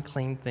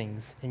unclean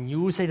things, and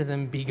you will say to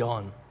them, be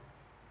gone.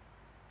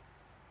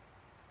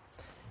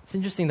 It's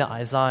interesting that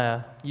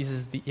Isaiah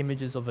uses the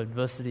images of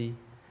adversity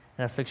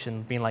and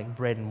affliction being like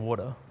bread and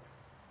water.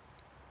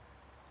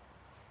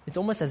 It's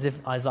almost as if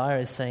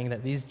Isaiah is saying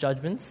that these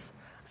judgments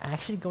are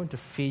actually going to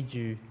feed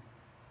you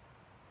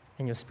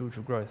and your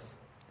spiritual growth.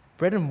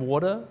 Bread and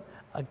water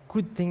are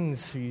good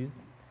things for you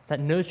that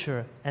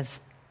nurture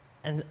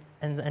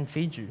and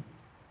feed you.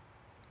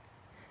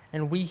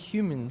 And we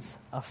humans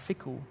are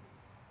fickle.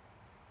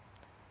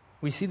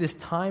 We see this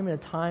time and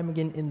time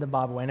again in the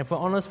Bible. And if we're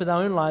honest with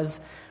our own lives,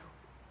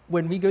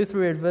 when we go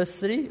through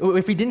adversity, or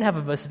if we didn't have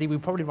adversity,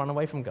 we'd probably run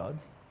away from God.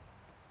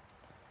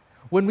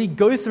 When we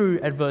go through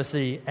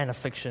adversity and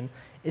affliction,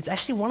 it's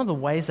actually one of the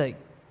ways that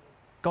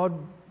God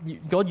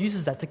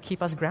uses that to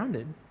keep us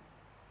grounded.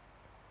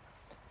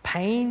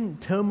 Pain,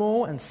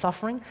 turmoil, and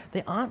suffering,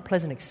 they aren't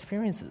pleasant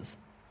experiences.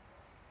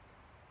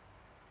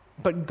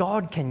 But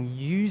God can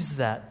use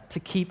that to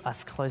keep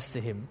us close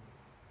to Him.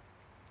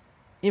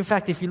 In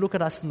fact, if you look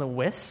at us in the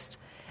West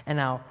and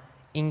our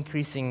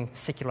increasing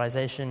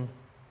secularization,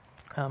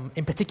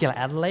 in particular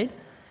Adelaide,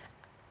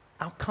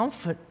 our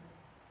comfort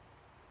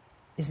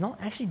is not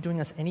actually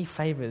doing us any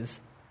favors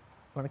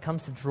when it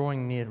comes to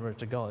drawing nearer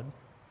to God.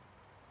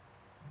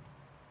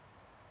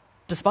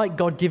 Despite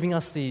God giving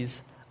us these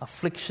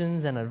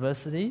afflictions and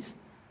adversities,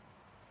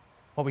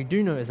 what we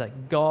do know is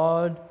that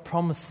God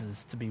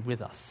promises to be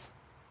with us.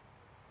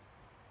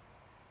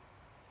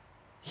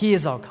 He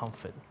is our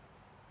comfort.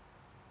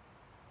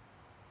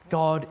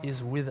 God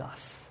is with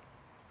us.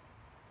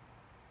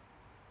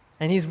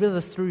 And He's with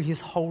us through His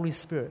Holy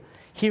Spirit.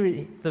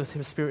 Here, the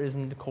Spirit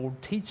isn't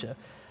called teacher.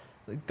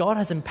 God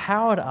has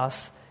empowered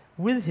us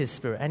with His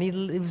Spirit, and He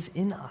lives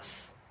in us.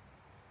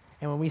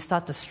 And when we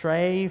start to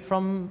stray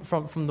from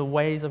the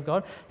ways of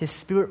God, His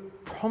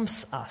Spirit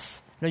prompts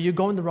us. No, you're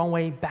going the wrong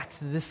way, back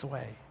to this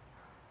way.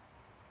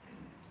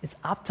 It's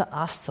up to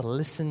us to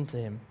listen to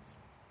Him.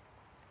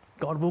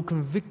 God will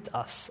convict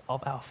us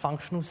of our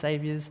functional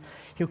saviors.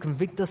 He'll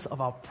convict us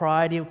of our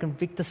pride. He'll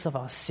convict us of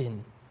our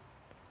sin.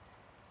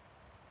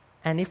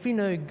 And if we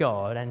know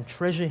God and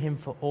treasure Him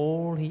for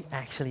all He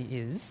actually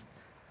is,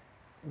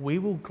 we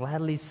will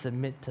gladly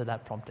submit to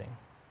that prompting.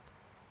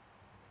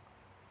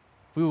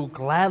 We will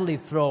gladly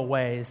throw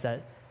away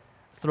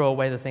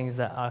the things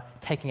that are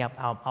taking up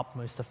our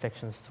utmost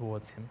affections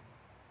towards Him.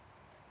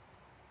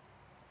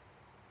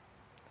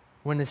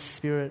 When His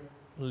Spirit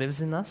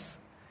lives in us,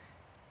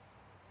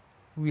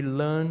 we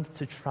learn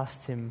to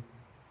trust Him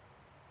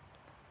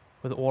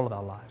with all of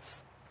our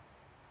lives.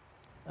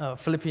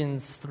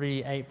 Philippians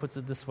 3:8 puts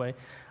it this way: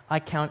 I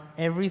count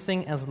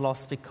everything as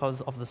lost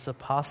because of the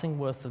surpassing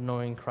worth of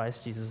knowing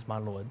Christ Jesus my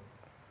Lord.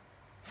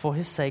 For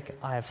His sake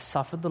I have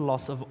suffered the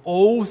loss of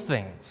all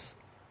things.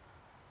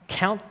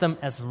 Count them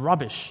as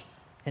rubbish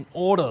in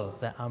order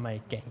that I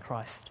may gain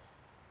Christ.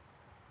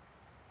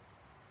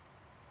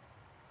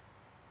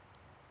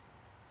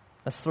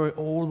 Let's throw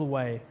all the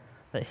way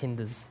that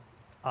hinders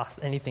us,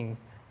 anything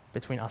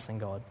between us and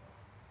God.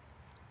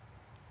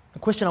 The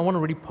question I want to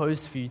really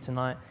pose for you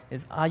tonight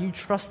is, are you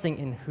trusting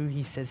in who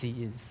He says He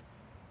is?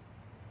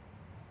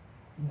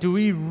 Do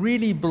we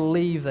really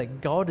believe that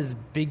God is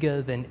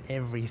bigger than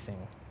everything?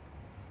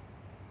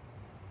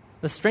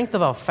 The strength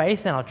of our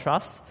faith and our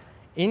trust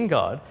in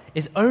God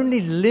is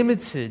only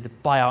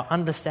limited by our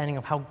understanding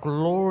of how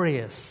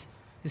glorious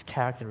His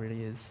character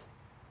really is.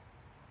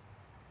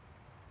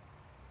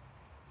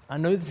 I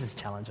know this is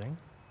challenging.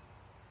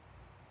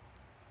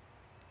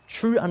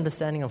 True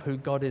understanding of who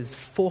God is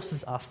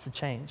forces us to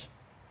change.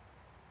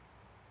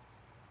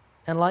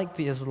 And like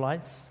the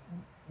Israelites,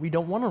 we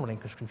don't want to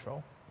relinquish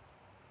control.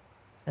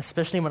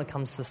 Especially when it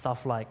comes to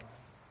stuff like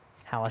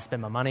how I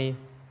spend my money,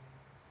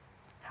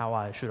 how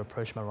I should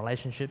approach my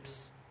relationships,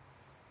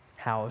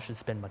 how I should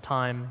spend my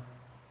time,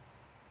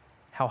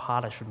 how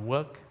hard I should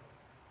work.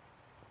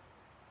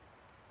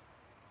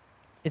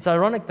 It's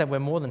ironic that we're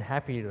more than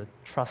happy to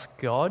trust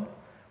God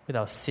with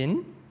our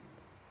sin,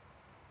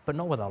 but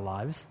not with our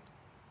lives.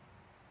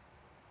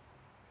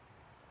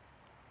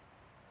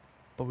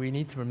 But we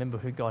need to remember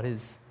who God is.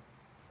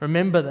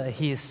 Remember that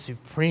He is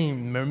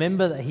supreme.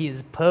 Remember that He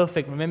is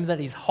perfect. Remember that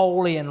He's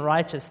holy and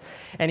righteous.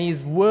 And He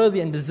is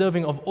worthy and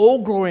deserving of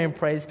all glory and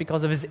praise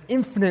because of His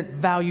infinite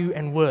value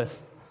and worth.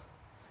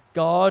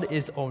 God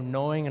is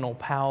all-knowing and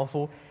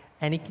all-powerful.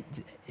 And He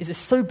is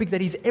so big that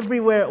He's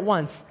everywhere at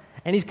once.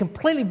 And He's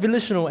completely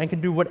volitional and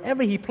can do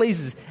whatever He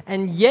pleases.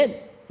 And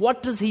yet,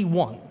 what does He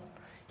want?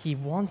 He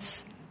wants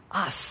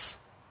us.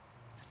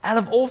 Out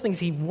of all things,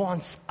 He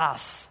wants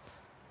us.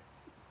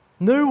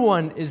 No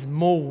one is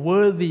more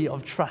worthy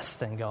of trust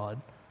than God.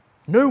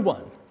 No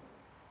one.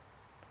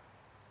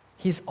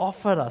 He's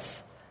offered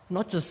us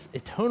not just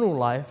eternal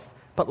life,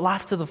 but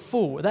life to the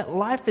full. That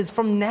life is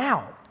from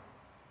now.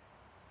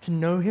 To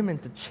know Him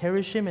and to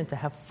cherish Him and to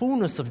have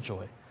fullness of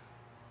joy.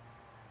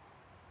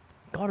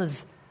 God is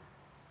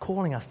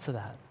calling us to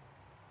that.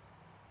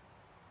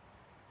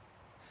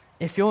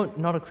 If you're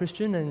not a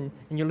Christian and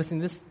you're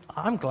listening to this,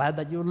 I'm glad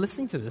that you're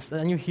listening to this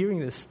and you're hearing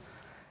this.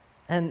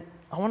 And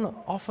I want to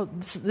offer,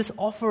 this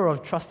offer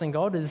of trusting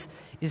God is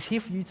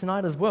here for you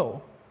tonight as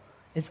well.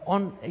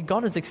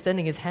 God is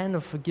extending His hand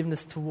of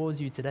forgiveness towards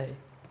you today.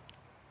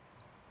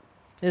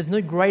 There's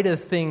no greater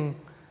thing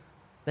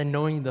than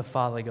knowing the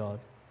Father God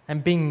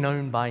and being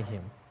known by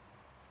Him.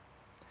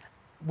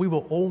 We were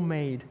all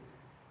made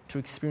to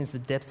experience the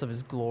depths of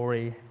His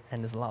glory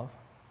and His love.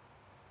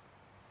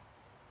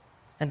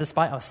 And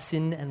despite our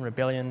sin and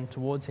rebellion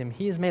towards Him,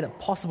 He has made it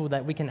possible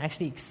that we can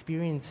actually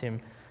experience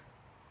Him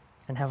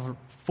and have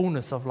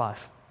fullness of life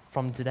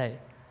from today.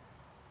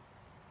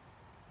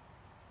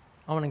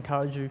 I want to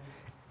encourage you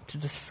to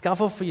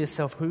discover for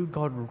yourself who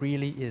God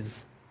really is,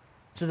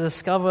 to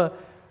discover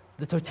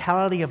the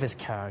totality of His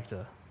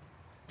character,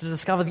 to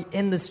discover the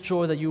endless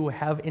joy that you will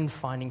have in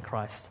finding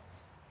Christ.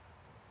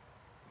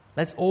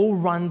 Let's all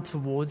run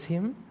towards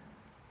Him,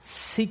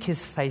 seek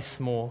His face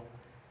more,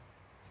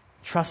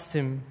 trust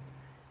Him,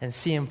 and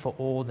see Him for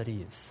all that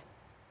He is.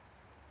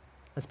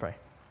 Let's pray.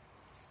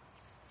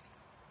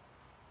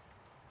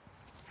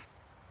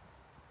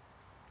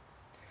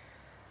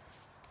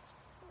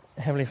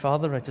 Heavenly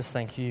Father, I just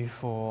thank You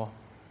for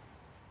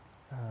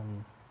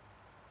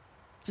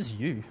just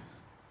You,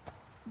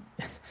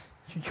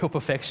 Your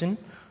perfection.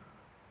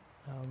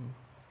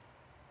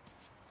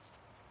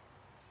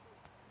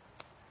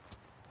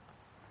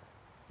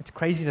 It's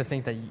crazy to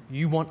think that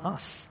You want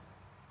us.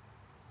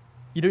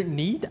 You don't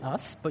need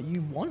us, but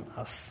You want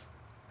us.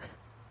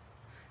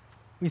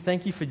 We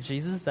thank You for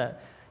Jesus,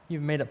 that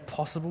You've made it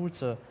possible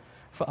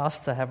for us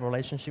to have a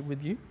relationship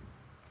with You.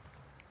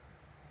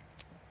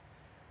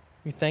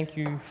 We thank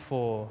You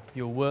for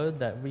Your word,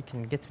 that we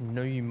can get to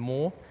know You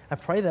more. I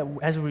pray that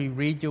as we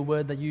read Your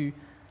word, that You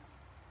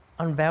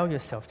unveil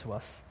Yourself to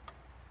us,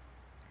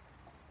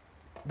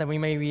 that we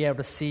may be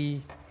able to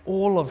see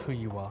all of who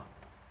You are.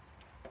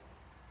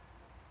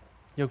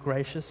 You're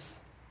gracious,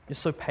 You're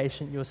so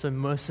patient, You're so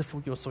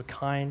merciful, You're so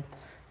kind,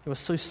 You're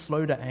so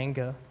slow to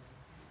anger.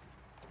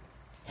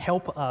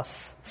 Help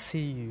us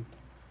see You.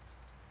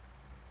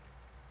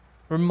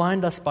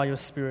 Remind us by Your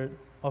Spirit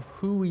of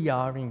who we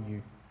are in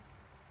You.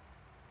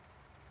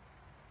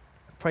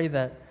 I pray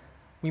that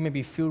we may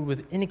be filled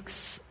with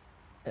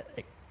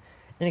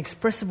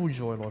inexpressible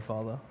joy, Lord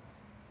Father.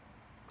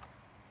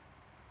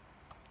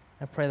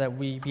 I pray that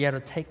we be able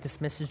to take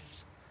this message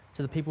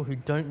to the people who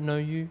don't know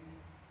You,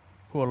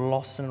 who are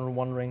lost and are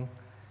wandering,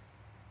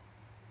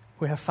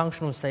 who have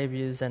functional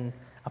saviors and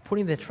are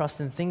putting their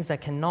trust in things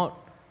that cannot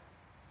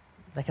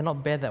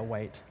bear that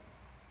weight.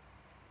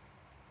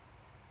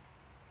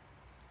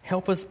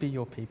 Help us be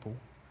Your people.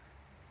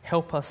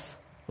 Help us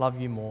love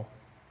You more.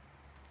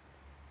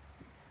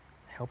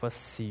 Help us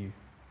see You.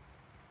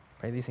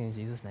 Pray these things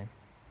in Jesus' name.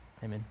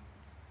 Amen.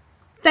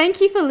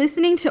 Thank you for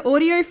listening to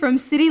audio from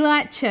City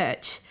Light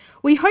Church.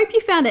 We hope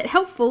you found it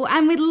helpful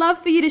and we'd love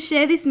for you to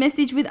share this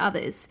message with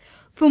others.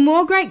 For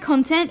more great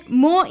content,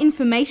 more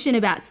information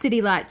about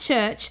City Light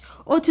Church,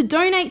 or to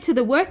donate to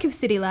the work of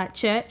City Light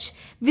Church,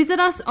 visit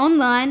us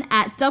online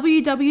at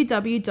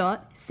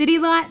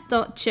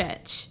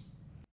www.citylight.church.